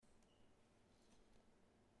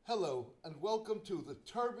Hello, and welcome to the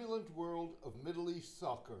turbulent world of Middle East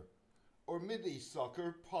soccer, or Mideast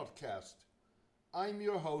Soccer podcast. I'm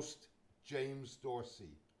your host, James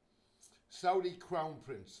Dorsey. Saudi Crown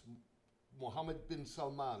Prince Mohammed bin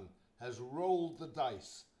Salman has rolled the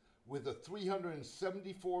dice with a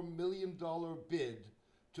 $374 million bid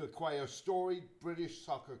to acquire storied British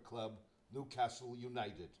soccer club Newcastle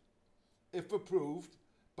United. If approved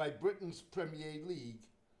by Britain's Premier League,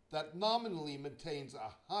 that nominally maintains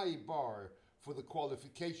a high bar for the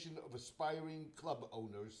qualification of aspiring club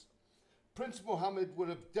owners, Prince Mohammed would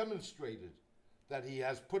have demonstrated that he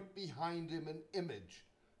has put behind him an image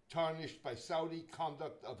tarnished by Saudi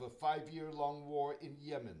conduct of a 5-year-long war in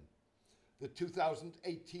Yemen, the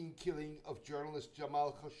 2018 killing of journalist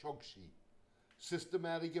Jamal Khashoggi,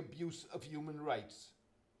 systematic abuse of human rights,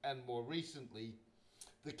 and more recently,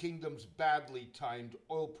 the kingdom's badly timed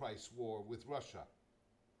oil price war with Russia.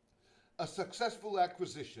 A successful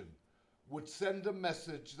acquisition would send a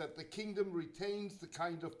message that the kingdom retains the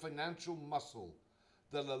kind of financial muscle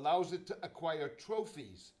that allows it to acquire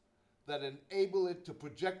trophies that enable it to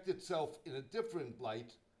project itself in a different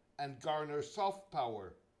light and garner soft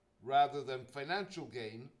power rather than financial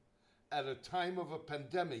gain at a time of a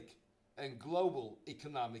pandemic and global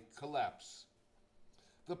economic collapse.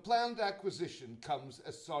 The planned acquisition comes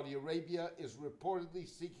as Saudi Arabia is reportedly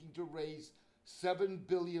seeking to raise $7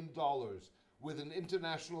 billion with an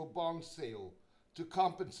international bond sale to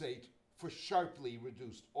compensate for sharply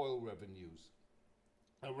reduced oil revenues.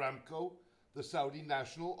 Aramco, the Saudi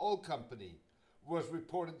national oil company, was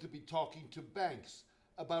reported to be talking to banks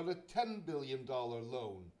about a $10 billion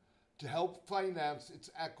loan to help finance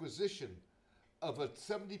its acquisition of a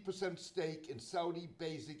 70% stake in Saudi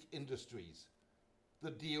Basic Industries.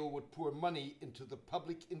 The deal would pour money into the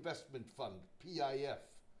Public Investment Fund, PIF,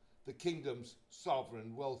 the kingdom's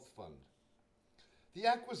sovereign wealth fund. The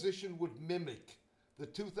acquisition would mimic the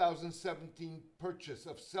 2017 purchase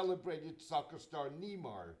of celebrated soccer star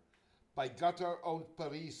Neymar by Qatar-owned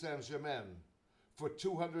Paris Saint-Germain for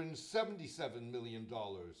 $277 million,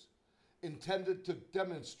 intended to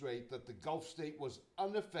demonstrate that the Gulf state was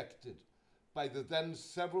unaffected by the then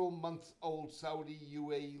several-month-old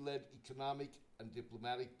Saudi-UAE-led economic and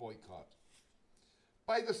diplomatic boycott.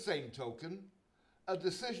 By the same token, a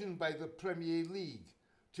decision by the Premier League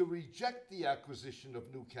to reject the acquisition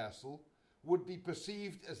of Newcastle would be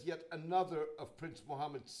perceived as yet another of Prince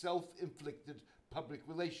Mohammed's self-inflicted public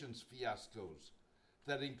relations fiascos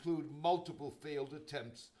that include multiple failed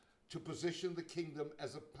attempts to position the kingdom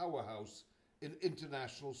as a powerhouse in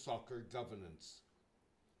international soccer governance.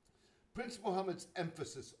 Prince Mohammed's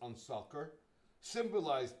emphasis on soccer,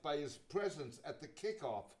 symbolized by his presence at the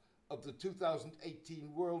kickoff of the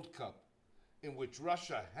 2018 World Cup, in which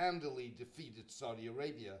Russia handily defeated Saudi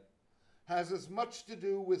Arabia, has as much to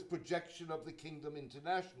do with projection of the kingdom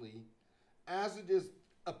internationally as it is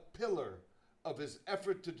a pillar of his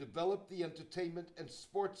effort to develop the entertainment and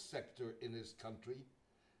sports sector in his country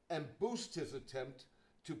and boost his attempt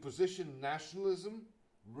to position nationalism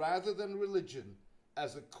rather than religion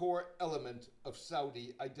as a core element of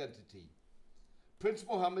Saudi identity. Prince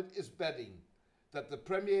Mohammed is betting that the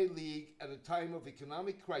Premier League, at a time of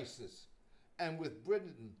economic crisis, and with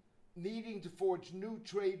Britain needing to forge new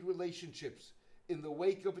trade relationships in the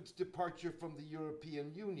wake of its departure from the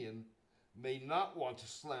European Union, may not want to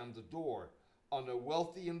slam the door on a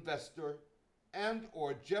wealthy investor and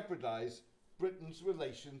or jeopardize Britain's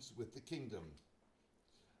relations with the kingdom.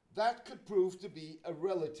 That could prove to be a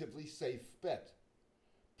relatively safe bet.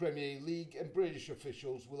 Premier League and British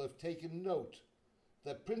officials will have taken note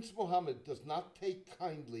that Prince Mohammed does not take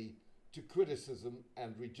kindly to criticism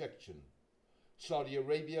and rejection. Saudi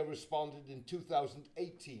Arabia responded in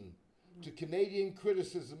 2018 to Canadian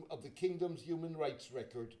criticism of the kingdom's human rights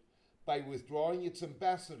record by withdrawing its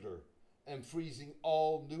ambassador and freezing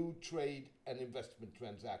all new trade and investment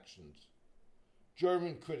transactions.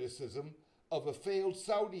 German criticism of a failed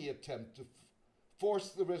Saudi attempt to force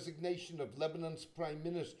the resignation of Lebanon's prime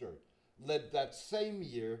minister led that same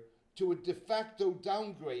year to a de facto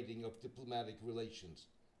downgrading of diplomatic relations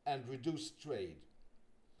and reduced trade.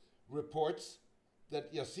 Reports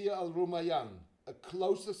that Yasir al-Rumayyan, a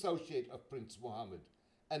close associate of Prince Mohammed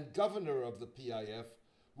and governor of the PIF,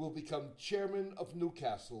 will become chairman of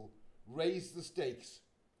Newcastle, raise the stakes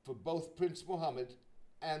for both Prince Mohammed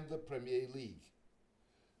and the Premier League.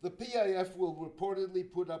 The PIF will reportedly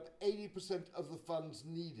put up 80% of the funds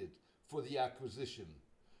needed for the acquisition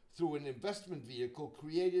through an investment vehicle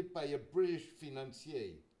created by a British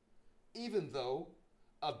financier, even though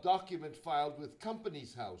a document filed with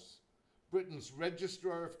Companies House, Britain's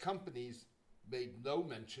Registrar of Companies, made no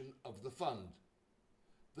mention of the fund.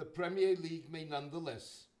 the Premier League may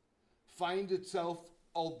nonetheless find itself,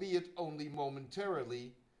 albeit only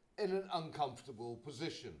momentarily, in an uncomfortable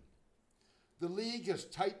position. The league has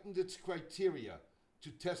tightened its criteria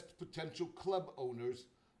to test potential club owners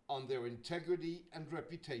on their integrity and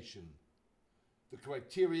reputation. The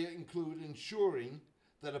criteria include ensuring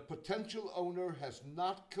that a potential owner has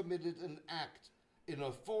not committed an act in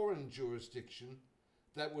a foreign jurisdiction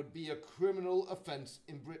that would be a criminal offence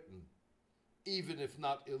in Britain, even if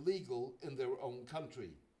not illegal in their own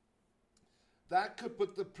country. That could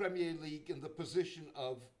put the Premier League in the position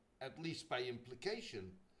of, at least by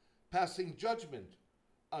implication, passing judgment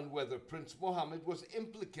on whether Prince Mohammed was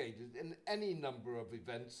implicated in any number of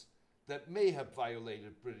events that may have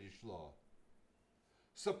violated British law.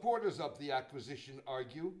 Supporters of the acquisition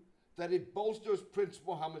argue that it bolsters Prince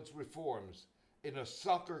Mohammed's reforms in a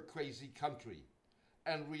soccer-crazy country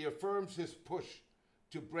and reaffirms his push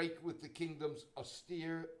to break with the kingdom's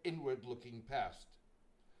austere, inward-looking past.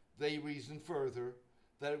 They reason further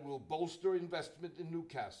that it will bolster investment in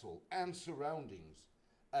Newcastle and surroundings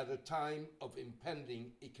at a time of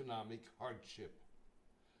impending economic hardship.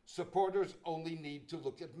 Supporters only need to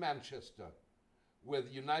look at Manchester, where the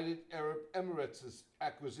United Arab Emirates'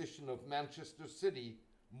 acquisition of Manchester City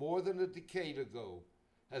more than a decade ago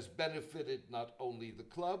has benefited not only the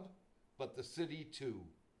club, but the city too.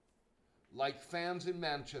 Like fans in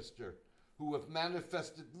Manchester, who have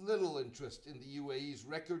manifested little interest in the UAE's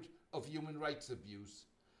record of human rights abuse,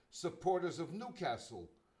 supporters of Newcastle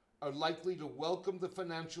are likely to welcome the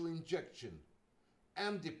financial injection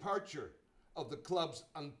and departure of the club's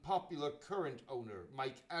unpopular current owner,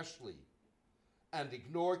 Mike Ashley, and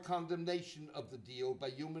ignore condemnation of the deal by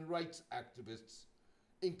human rights activists,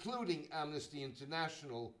 including Amnesty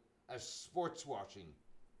International, as sports washing,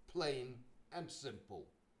 plain and simple.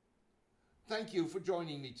 Thank you for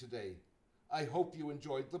joining me today. I hope you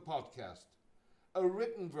enjoyed the podcast. A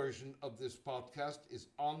written version of this podcast is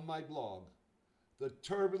on my blog, The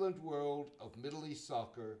Turbulent World of Middle East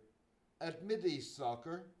Soccer, at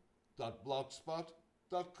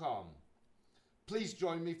mideastsoccer.blogspot.com. Please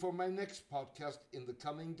join me for my next podcast in the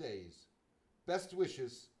coming days. Best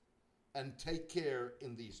wishes, and take care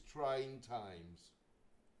in these trying times.